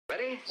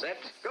Ready, set,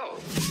 go.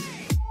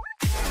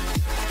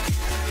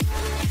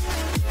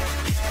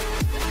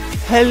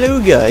 Hello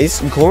guys,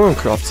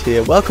 Gorncroft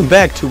here. Welcome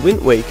back to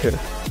Wind Waker.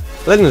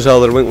 Legend of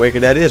Zelda Wind Waker,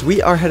 that is.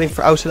 We are heading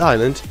for Outset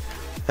Island.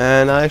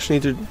 And I actually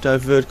need to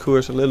divert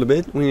course a little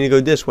bit. We need to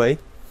go this way,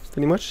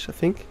 pretty much, I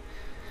think.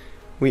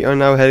 We are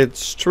now headed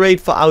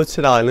straight for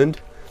Outset Island,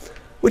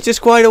 which is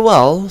quite a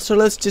while. So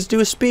let's just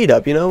do a speed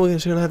up, you know? We're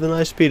just gonna have a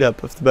nice speed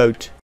up of the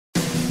boat.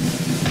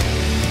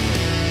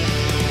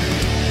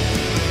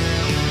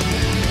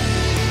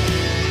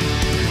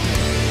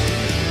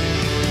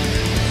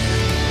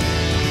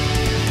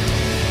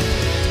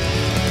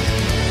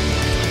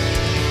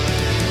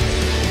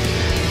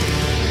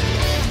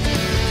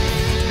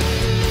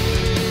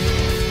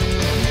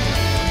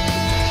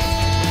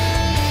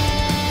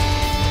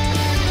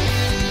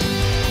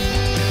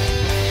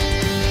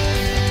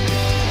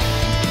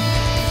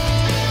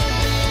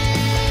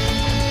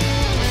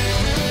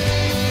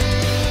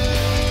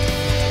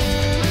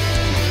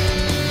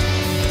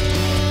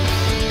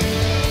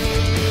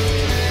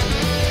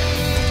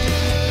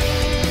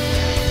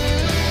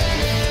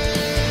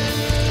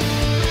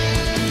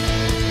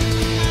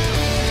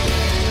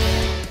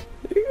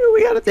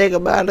 Take a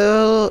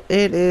battle.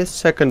 It is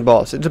second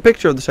boss. It's a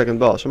picture of the second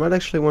boss. I might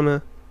actually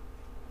wanna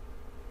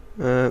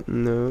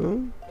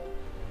no.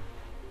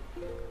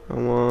 I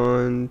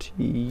want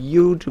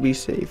you to be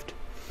saved.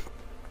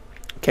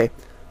 Okay.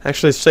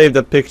 Actually saved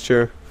that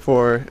picture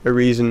for a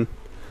reason.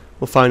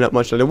 We'll find out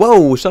much later.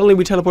 Whoa, suddenly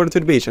we teleported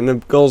to the beach and the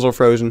gulls are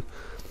frozen.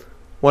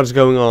 What is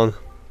going on?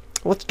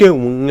 What's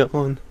going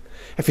on?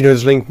 If you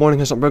notice, Link, morning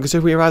has not broken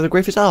since we arrived at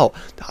Great Isle.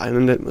 The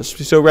island that must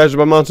be so ravaged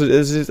by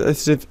monsters is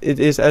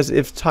as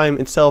if time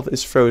itself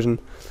is frozen.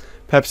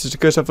 Perhaps it's the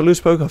curse of Laszlo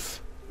spoke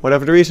of.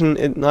 Whatever the reason,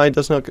 night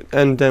does not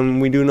end,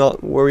 then we do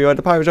not worry about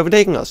the pirates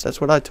overtaking us.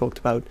 That's what I talked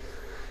about.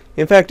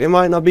 In fact, it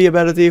might not be a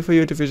bad idea for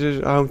you to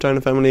visit our hometown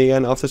and family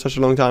again after such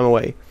a long time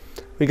away.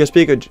 We can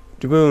speak of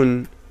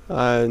Jaboon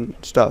and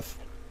stuff.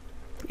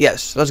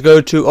 Yes, let's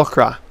go to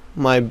Okra,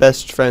 my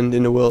best friend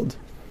in the world.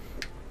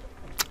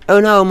 Oh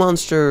no,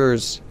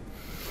 monsters!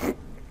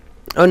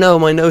 Oh no,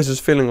 my nose is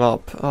filling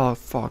up. Oh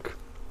fuck.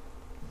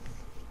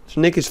 It's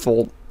Nicky's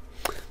fault.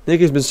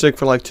 Nicky's been sick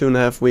for like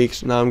 2.5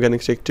 weeks. Now I'm getting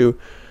sick too.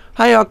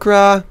 Hi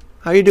Okra!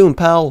 How you doing,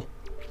 pal?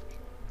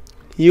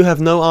 You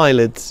have no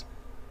eyelids.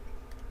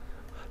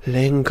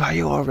 Link, are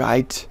you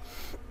alright?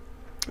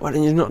 Why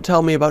didn't you not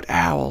tell me about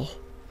Owl?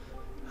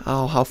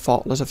 Oh, how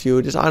thoughtless of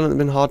you. This island has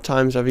been hard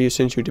times ever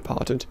since you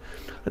departed.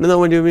 I don't know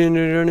when you've been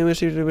journey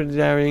with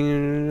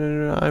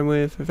daring. I'm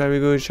with very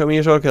good. Show me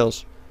your sword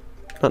kills.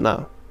 Not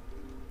now.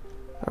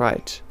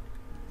 Alright.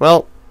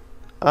 Well,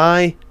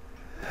 I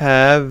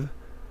have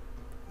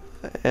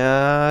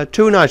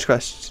 2 night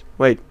quests.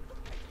 Wait.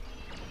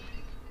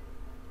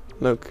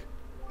 Look.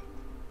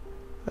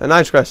 A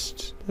night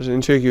quest. There's an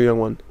intrigue you, young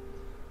one.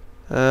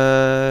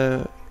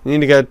 You need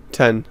to get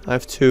 10. I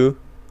have 2.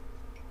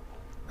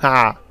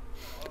 Ha!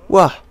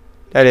 Wah!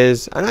 That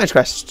is a night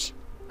quest.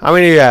 How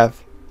many do you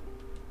have?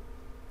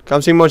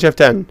 Come see me once you have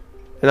 10.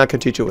 And I can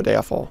teach you what they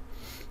are for.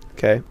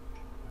 Okay.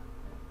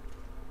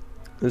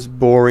 It's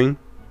boring.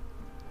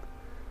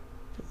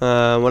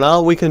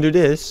 Well, we can do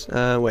this.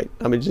 Wait,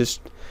 I mean,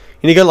 just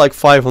you need to get like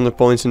 500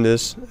 points in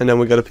this, and then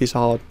we got a piece of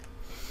heart.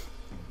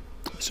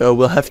 So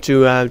we'll have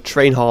to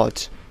train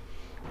hard,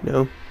 you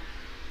know.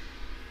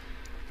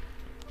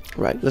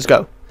 Right, let's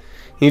go.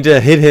 You need to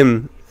hit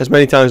him as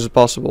many times as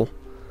possible,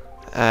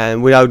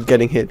 and without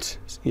getting hit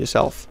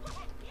yourself.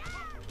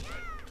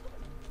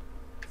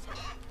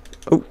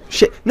 Oh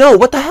shit! No,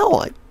 what the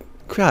hell?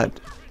 Crud.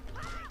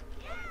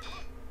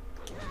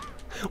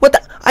 What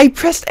the? I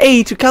pressed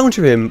A to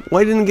counter him.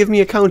 Why didn't it give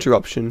me a counter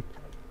option?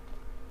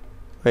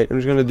 Wait, I'm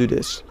just gonna do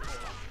this.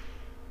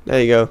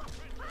 There you go.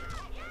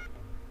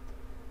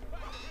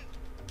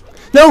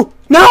 No!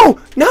 No!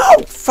 No!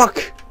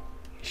 Fuck!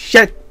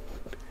 Shit!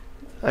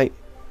 I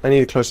need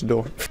to close the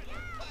door.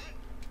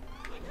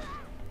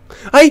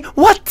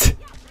 What?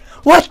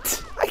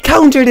 What? I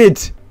countered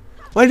it!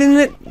 Why didn't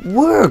it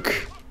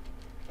work?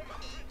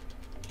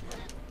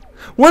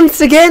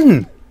 Once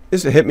again!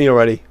 This hit me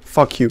already.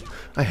 Fuck you.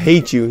 I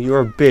hate you.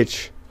 You're a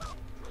bitch.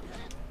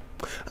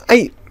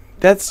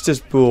 That's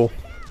just bull.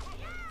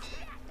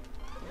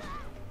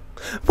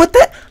 What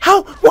the?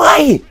 How?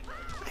 Why?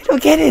 I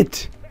don't get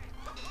it.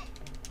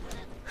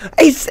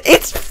 It's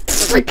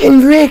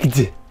freaking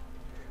rigged.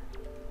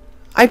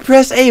 I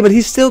press A, but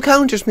he still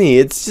counters me.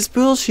 It's just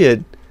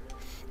bullshit.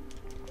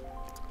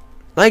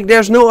 Like,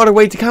 there's no other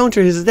way to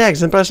counter his attacks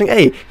than pressing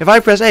A. If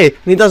I press A and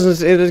he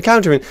doesn't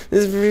counter me,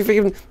 this is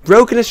freaking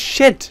broken as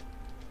shit.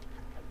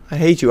 I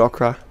hate you,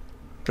 Okra.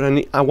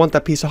 But I want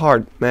that piece of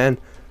heart, man.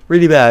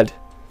 Really bad.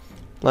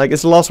 Like,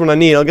 it's the last one I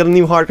need. I'll get a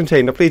new heart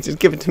container. Please, just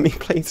give it to me,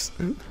 please.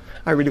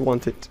 I really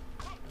want it.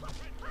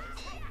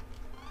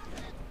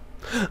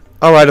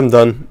 Alright, I'm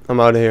done. I'm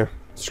out of here.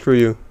 Screw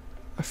you.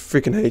 I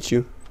freaking hate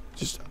you.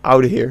 Just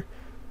out of here.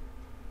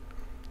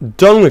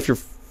 Done with your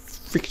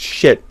freaking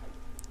shit.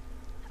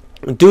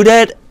 Do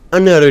that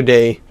another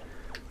day.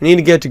 I need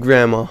to get to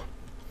Grandma.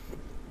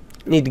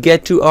 Need to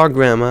get to our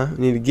grandma.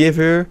 We need to give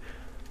her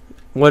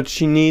what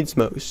she needs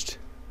most.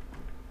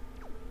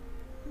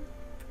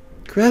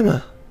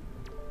 Grandma.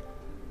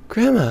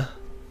 Grandma.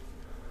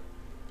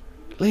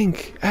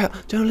 Link.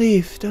 Don't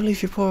leave. Don't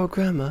leave your poor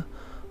grandma.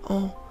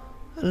 Oh,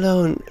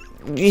 alone.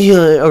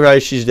 Yeah.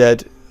 Alright, she's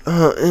dead.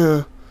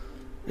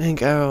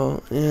 Link,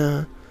 Arrow.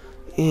 Yeah.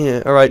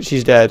 Yeah. Alright,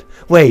 she's dead.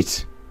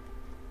 Wait.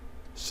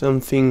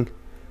 Something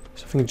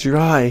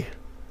dry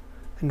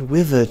and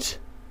withered.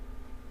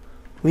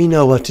 We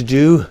know what to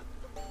do.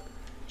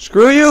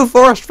 Screw you,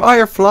 Forest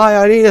Firefly.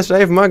 I need to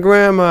save my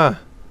grandma.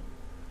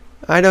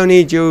 I don't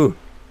need you.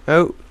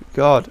 Oh,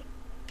 God.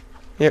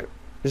 Here.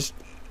 Just.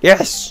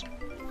 Yes.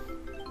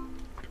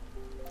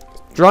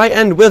 Dry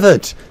and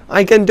withered.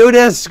 I can do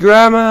this,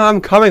 Grandma.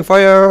 I'm coming for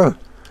you.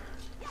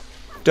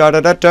 Da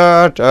da da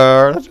da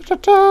da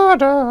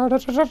da da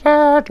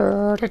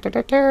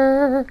da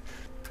da.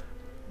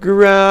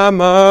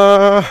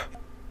 Grandma.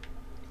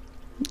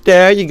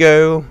 There you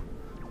go.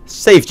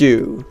 Saved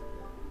you.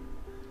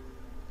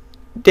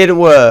 Didn't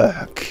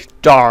work.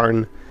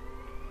 Darn.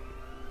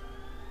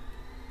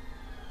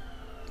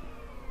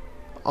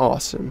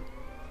 Awesome.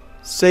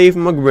 Saved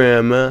my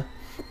grandma.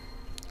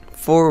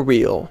 For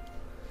real.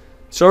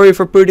 Sorry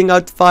for putting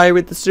out the fire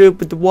with the soup,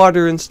 with the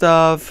water and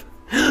stuff.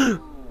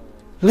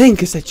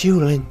 Link, is that you,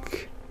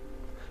 Link?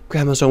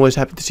 Grandma's always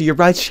happy to see your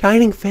bright,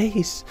 shining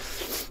face.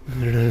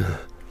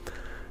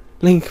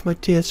 Link, my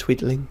dear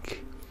sweet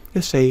Link.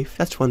 You're safe.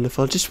 That's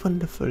wonderful. Just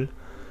wonderful.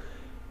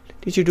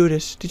 Did you do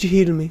this? Did you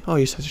heal me? Oh,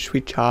 you're such a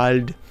sweet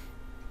child.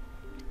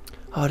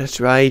 Oh, that's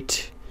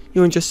right.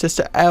 You and your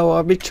sister Arrow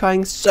have been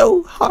trying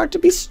so hard to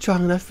be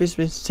strong enough. We've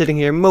been sitting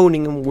here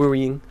moaning and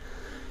worrying.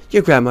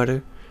 Your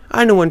grandmother.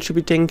 I know one should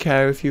be taking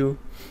care of you.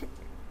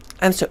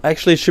 And so,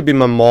 actually, it should be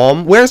my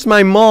mom. Where's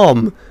my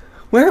mom?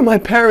 Where are my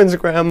parents,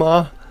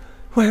 Grandma?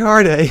 Where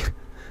are they?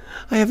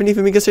 I haven't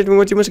even been considering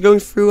what you must be going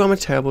through. I'm a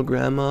terrible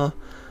grandma.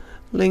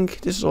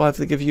 Link, this is all I have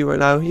to give you right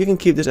now. You can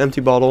keep this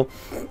empty bottle.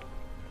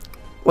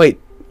 Wait,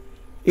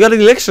 you got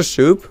elixir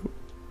soup?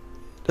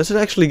 Does it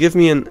actually give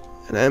me an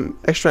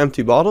extra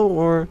empty bottle,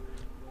 or?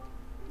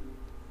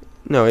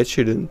 No, it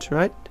shouldn't,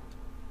 right?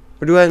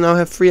 Or do I now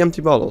have 3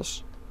 empty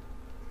bottles?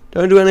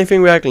 Don't do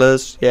anything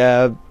reckless.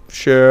 Yeah,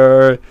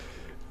 sure.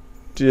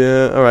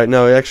 Yeah, alright,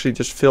 no, I actually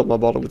just filled my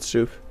bottle with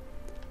soup.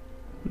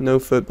 No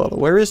food bottle.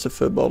 Where is the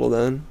food bottle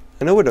then?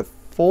 I know where the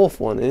 4th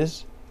one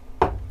is.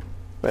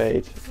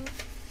 Wait.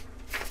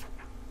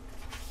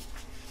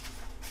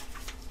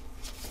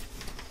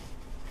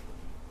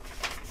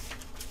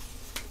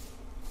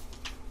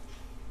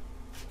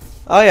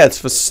 Oh yeah, it's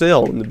for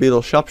sale in the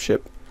Beetle shop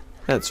ship.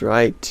 That's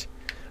right.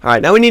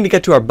 Alright, now we need to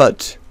get to our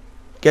butt.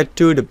 Get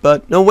to the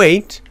butt. No,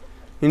 wait.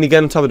 We need to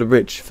get on top of the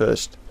bridge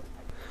first.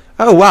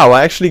 Oh wow,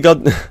 I actually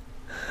got...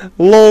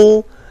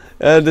 LOL.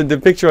 The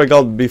picture I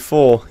got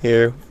before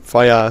here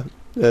via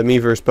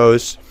Miiverse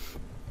post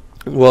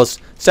was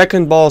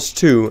second boss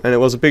 2, and it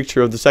was a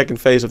picture of the second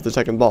phase of the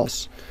second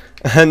boss.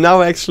 And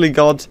now I actually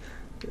got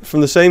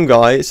from the same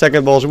guy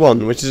second boss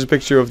 1, which is a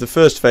picture of the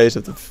first phase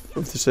of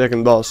the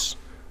second boss,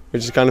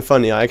 which is kind of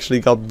funny. I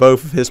actually got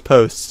both of his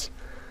posts.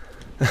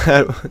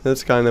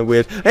 That's kind of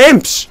weird.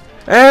 Imps!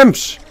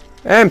 Imps!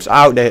 Imps!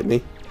 Ow, they hit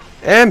me.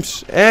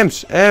 Imps!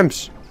 Imps!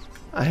 Imps!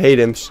 I hate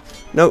imps.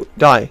 No,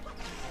 die.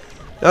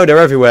 No, they're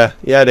everywhere.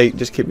 Yeah, they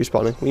just keep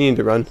respawning. We need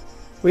to run.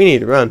 We need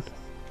to run.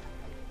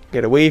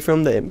 Get away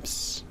from the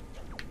imps.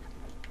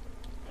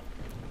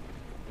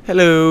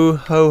 Hello,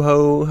 ho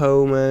ho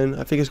ho man.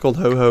 I think it's called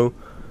ho ho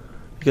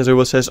because it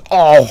always says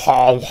oh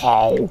ho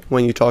ho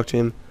when you talk to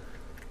him.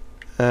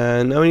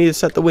 And now we need to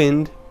set the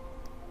wind.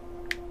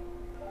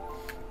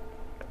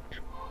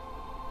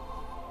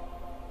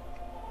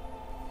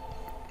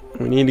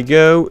 We need to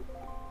go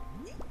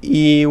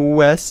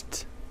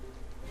west.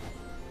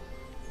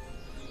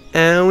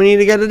 And we need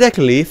to get a deck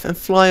leaf and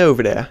fly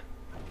over there.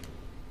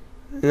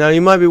 Now you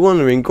might be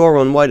wondering,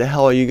 Goron, why the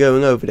hell are you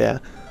going over there?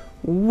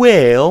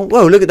 Well,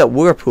 whoa, look at that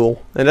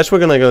whirlpool. And that's where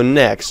we're gonna go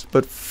next.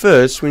 But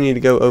first we need to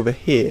go over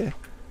here.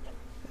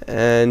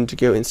 And to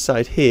go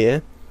inside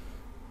here.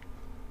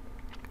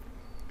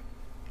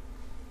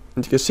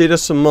 And you can see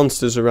there's some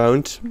monsters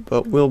around,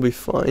 but we'll be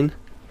fine.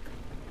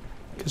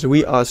 Because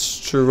we are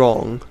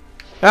strong.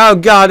 Oh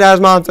god, there's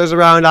monsters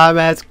around,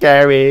 I'm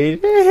scary.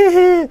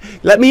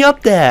 Let me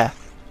up there.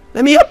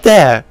 Let me up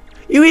there!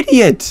 You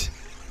idiot!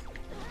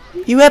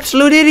 You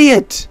absolute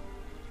idiot!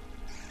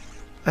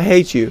 I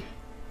hate you.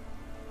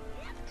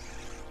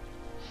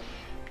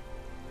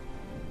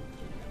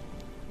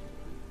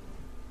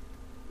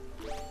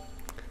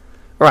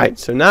 Alright,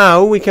 so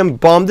now we can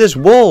bomb this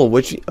wall,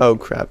 which... Oh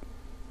crap.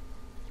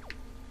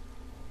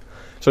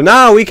 So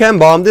now we can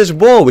bomb this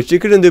wall, which you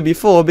couldn't do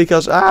before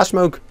because... Ah,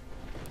 smoke!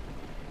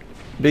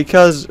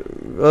 Because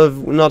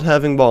of not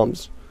having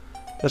bombs.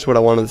 That's what I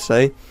wanted to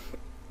say.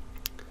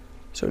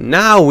 So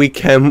now we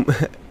can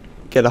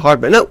get a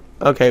heart, but no.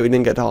 Okay, we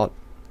didn't get the heart.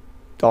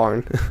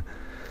 Darn.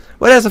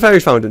 Well, there's a fairy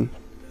fountain.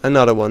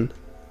 Another one.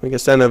 We can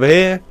stand over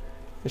here.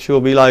 And she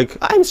will be like,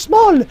 I'm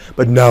small,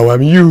 but now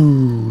I'm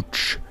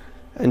huge.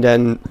 And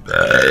then...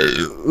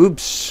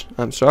 oops.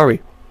 I'm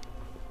sorry.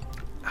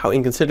 How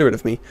inconsiderate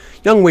of me.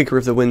 Young waker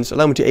of the winds,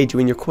 allow me to aid you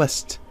in your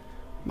quest.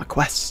 My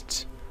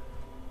quest.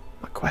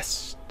 My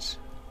quest.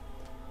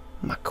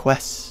 My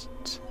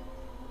quest.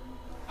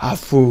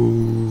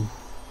 Afu.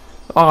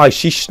 Ah,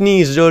 she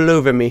sneezed all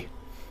over me.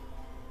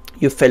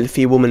 You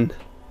filthy woman.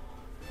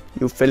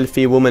 You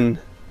filthy woman.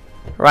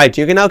 Right,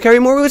 you can now carry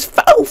more rupees.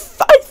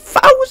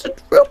 5,000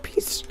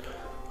 rupees.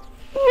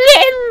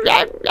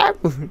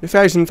 The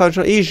fairies and fairies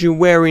shall ease your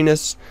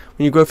weariness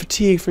when you grow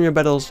fatigued from your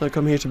battles. I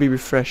come here to be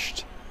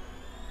refreshed.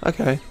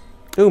 Okay.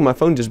 Ooh, my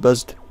phone just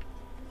buzzed.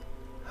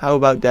 How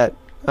about that?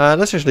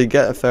 Let's actually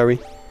get a fairy.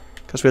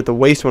 Because we have to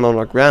waste one on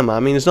our grandma. I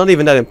mean, it's not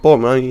even that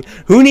important. I mean,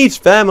 who needs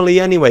family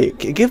anyway?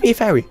 Give me a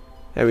fairy.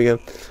 There we go.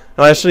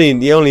 No, actually,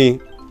 the only...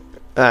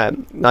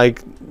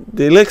 like,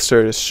 the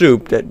elixir, the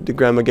soup that the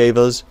grandma gave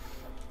us,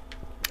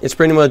 it's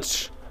pretty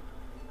much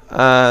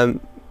the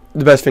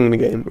best thing in the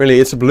game. Really,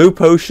 it's a blue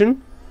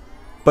potion,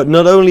 but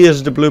not only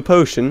is it a blue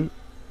potion,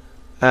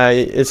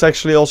 it's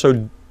actually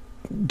also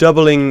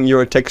doubling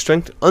your attack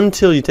strength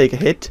until you take a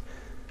hit,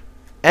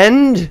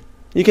 and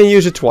you can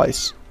use it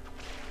twice.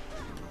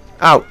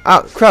 Ow,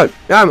 ow, crowd!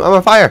 I'm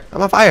on fire!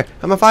 I'm on fire!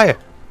 I'm on fire!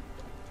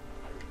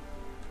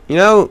 You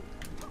know,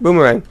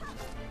 boomerang.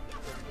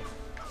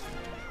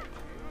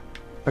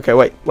 Okay,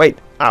 wait,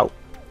 ow.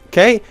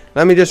 Okay,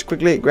 let me just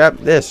quickly grab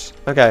this.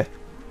 Okay.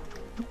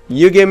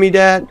 You give me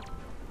that.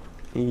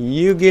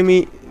 You give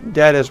me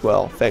that as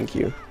well. Thank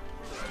you.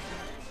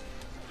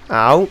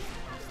 Ow.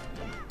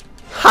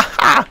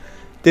 Haha!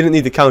 Didn't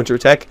need the counter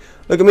attack.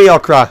 Look at me,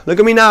 Okra. Look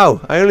at me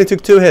now. I only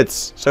took 2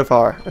 hits so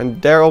far,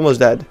 and they're almost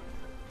dead.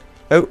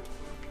 Oh.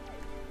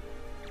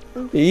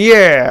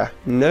 Yeah.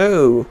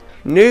 No.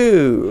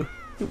 No.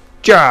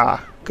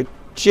 Ja.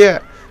 Ka-ja.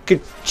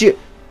 Ka-ja.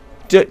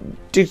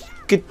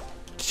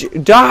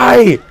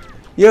 Die!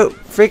 Yo,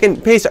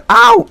 freaking piece of...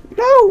 Ow!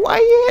 No, why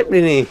you hit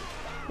me?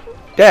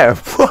 There.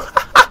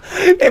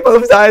 They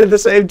both died at the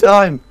same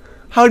time.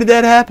 How did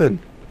that happen?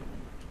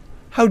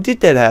 How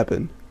did that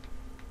happen?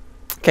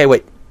 Okay,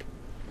 wait.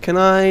 Can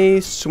I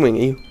swing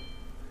you?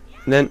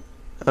 And then...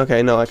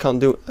 Okay, no, I can't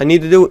do it. I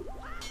need to do it.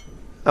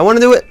 I want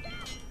to do it.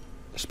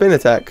 Spin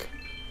attack.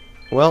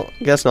 Well,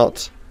 guess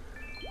not.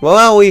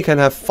 Well, we can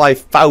have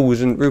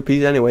 5,000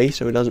 rupees anyway,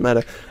 so it doesn't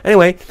matter.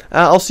 Anyway,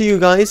 I'll see you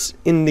guys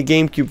in the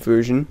GameCube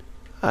version.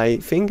 I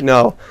think?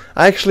 No.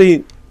 I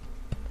actually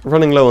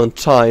running low on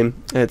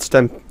time. It's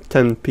 10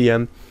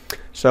 p.m.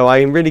 So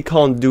I really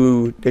can't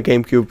do the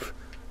GameCube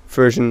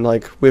version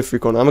like with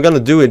recording. I'm gonna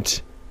do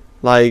it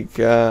like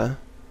I'm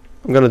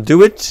gonna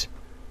do it,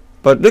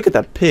 but look at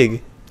that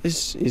pig.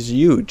 This is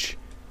huge.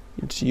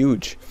 It's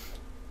huge.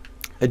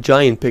 A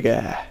giant pig.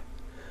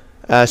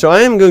 So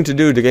I am going to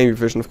do the GameCube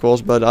version, of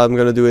course, but I'm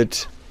gonna do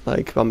it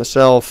like by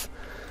myself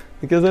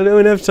because I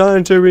don't have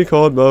time to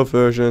record both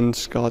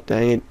versions. God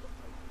dang it!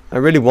 I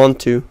really want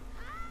to,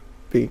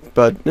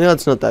 but no,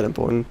 it's not that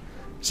important.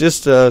 It's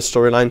just a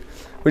storyline.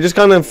 We're just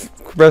kind of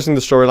progressing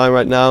the storyline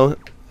right now,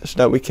 so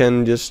that we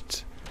can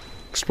just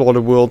explore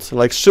the world.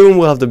 Like soon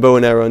we'll have the bow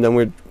and arrow, and then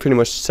we're pretty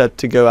much set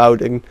to go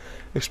out and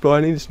explore.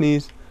 I need to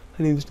sneeze.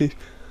 I need to sneeze.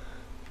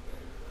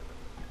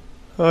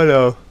 Oh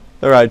no!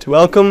 All right,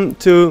 welcome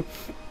to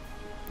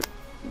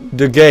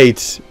the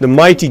gate, the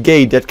mighty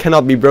gate that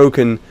cannot be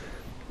broken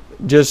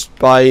just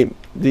by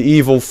the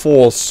evil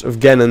force of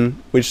Ganon,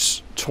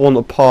 which torn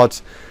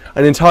apart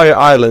an entire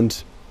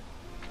island.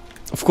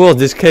 Of course,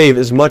 this cave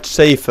is much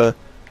safer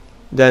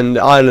than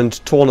the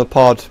island torn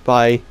apart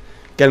by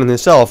Ganon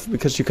himself,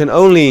 because you can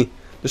only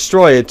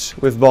destroy it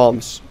with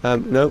bombs.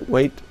 No,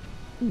 wait,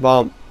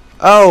 bomb.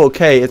 Oh,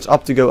 okay, it's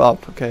up to go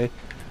up. Okay,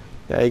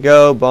 there you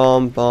go.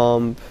 Bomb,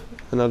 bomb,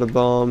 another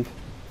bomb,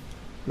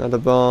 another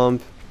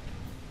bomb.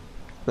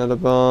 Another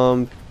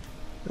bomb.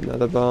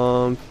 Another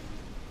bomb.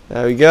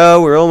 There we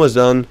go. We're almost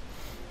done.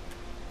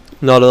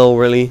 Not at all,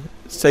 really.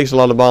 It takes a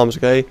lot of bombs,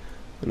 okay?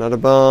 Another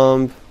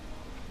bomb.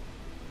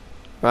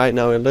 Right,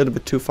 now we're a little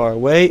bit too far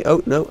away.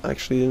 Oh, no.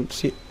 Actually didn't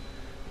see it.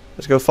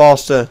 Let's go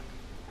faster.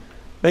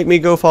 Make me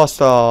go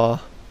faster.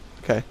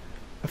 Okay.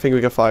 I think we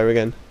can fire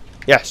again.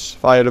 Yes.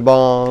 Fire the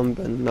bomb.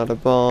 Another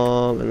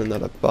bomb. And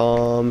another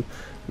bomb.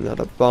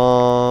 Another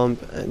bomb.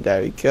 And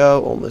there we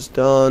go. Almost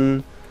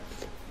done.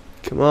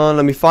 Come on,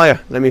 let me fire.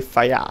 Let me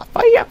fire.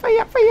 Fire,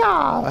 fire,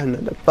 fire.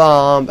 Another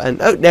bomb.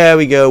 And oh, there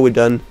we go. We're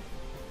done.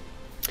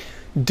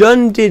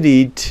 Done did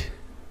it.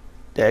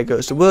 There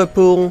goes the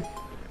whirlpool.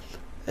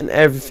 And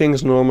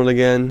everything's normal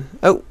again.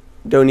 Oh,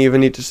 don't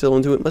even need to sail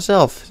into it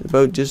myself. The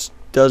boat just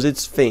does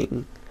its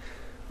thing.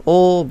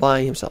 All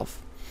by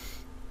himself.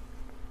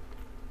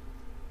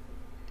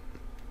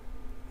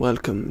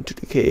 Welcome to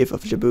the cave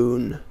of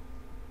Jaboon.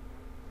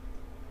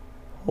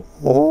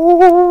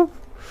 Oh.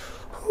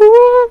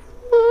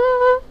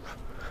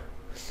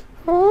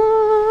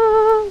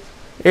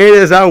 It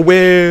is our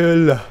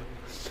will.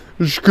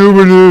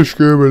 Scribbly,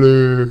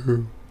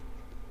 scribbly.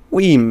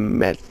 We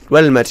met.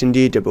 Well met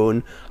indeed,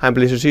 Jaboon. I'm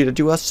pleased to see that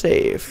you are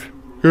safe.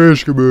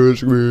 Yes,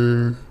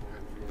 scribbly.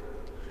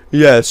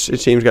 Yes, it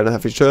seems Ganon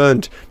have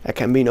returned. There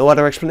can be no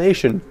other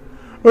explanation.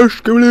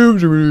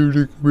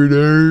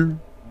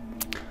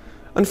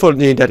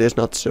 Unfortunately, that is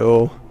not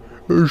so.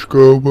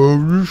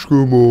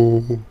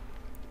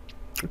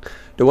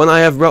 The one I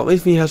have brought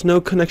with me has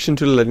no connection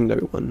to the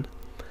legendary one.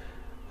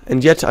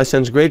 And yet I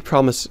sense great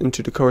promise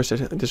into the course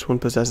that this one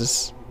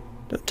possesses.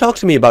 Don't talk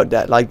to me about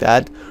that like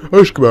that.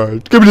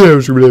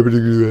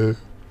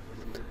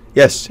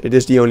 Yes, it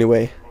is the only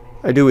way.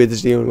 I do it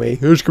is the only way.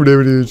 You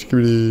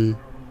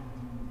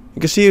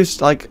can see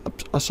his like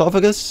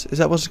esophagus, is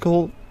that what's it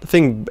called? The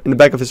thing in the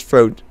back of his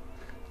throat.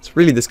 It's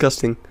really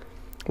disgusting.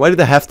 Why did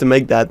they have to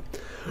make that?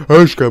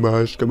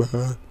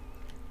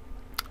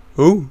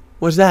 Ooh,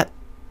 what's that?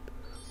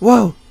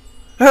 Whoa!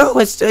 Oh,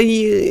 it's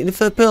the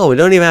third pill. We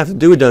don't even have to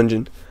do a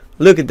dungeon.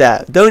 Look at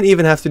that. Don't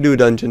even have to do a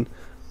dungeon.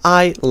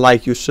 I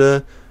like you,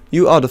 sir.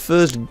 You are the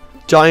first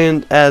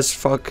giant ass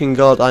fucking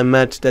god I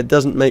met that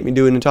doesn't make me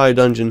do an entire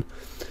dungeon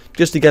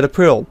just to get a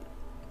pearl.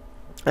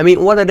 I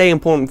mean, what are they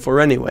important for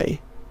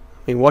anyway?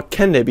 I mean, what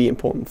can they be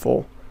important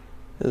for?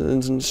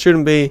 It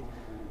shouldn't be.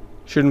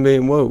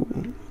 Whoa.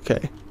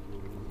 Okay.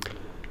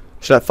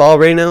 Should that fall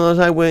rain as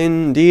I were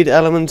indeed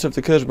elements of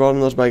the curse brought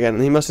on us by again,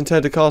 and he must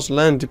intend to cast the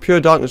land to pure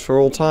darkness for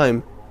all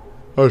time.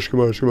 I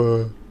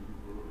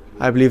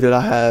believe that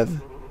I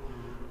have.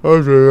 I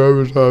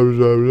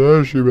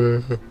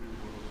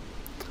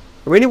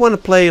really want to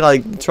play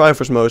like the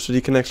Triforce mode so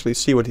you can actually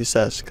see what he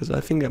says, because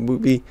I think that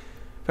would be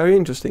very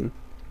interesting.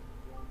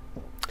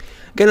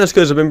 Again, those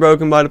curses have been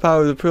broken by the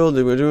power of the pearl.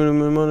 They were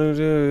doing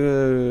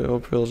all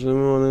pearls.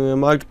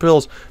 Marked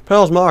pearls.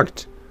 Pearls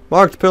marked.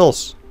 Marked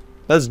pearls.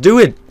 Let's do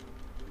it.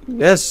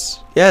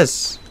 Yes.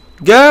 Yes.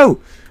 Go.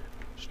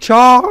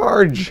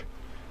 Charge.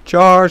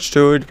 Charge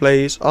to the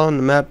place on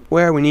the map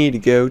where we need to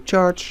go.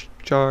 Charge.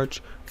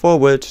 Charge.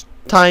 Forward.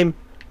 Time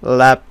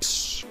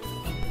lapse.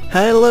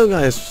 Hello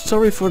guys,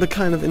 sorry for the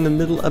kind of in the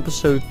middle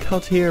episode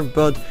cut here,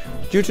 but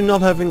due to not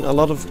having a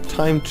lot of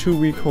time to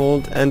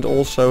record, and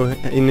also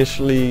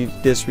initially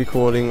this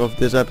recording of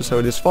this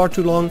episode is far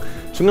too long,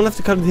 so I'm gonna have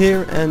to cut it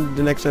here, and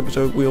the next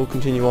episode we'll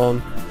continue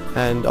on,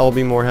 and I'll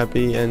be more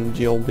happy and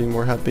you'll be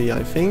more happy,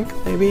 I think,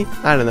 maybe?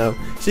 I don't know.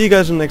 See you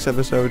guys in the next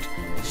episode.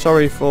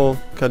 Sorry for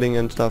cutting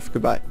and stuff.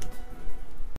 Goodbye.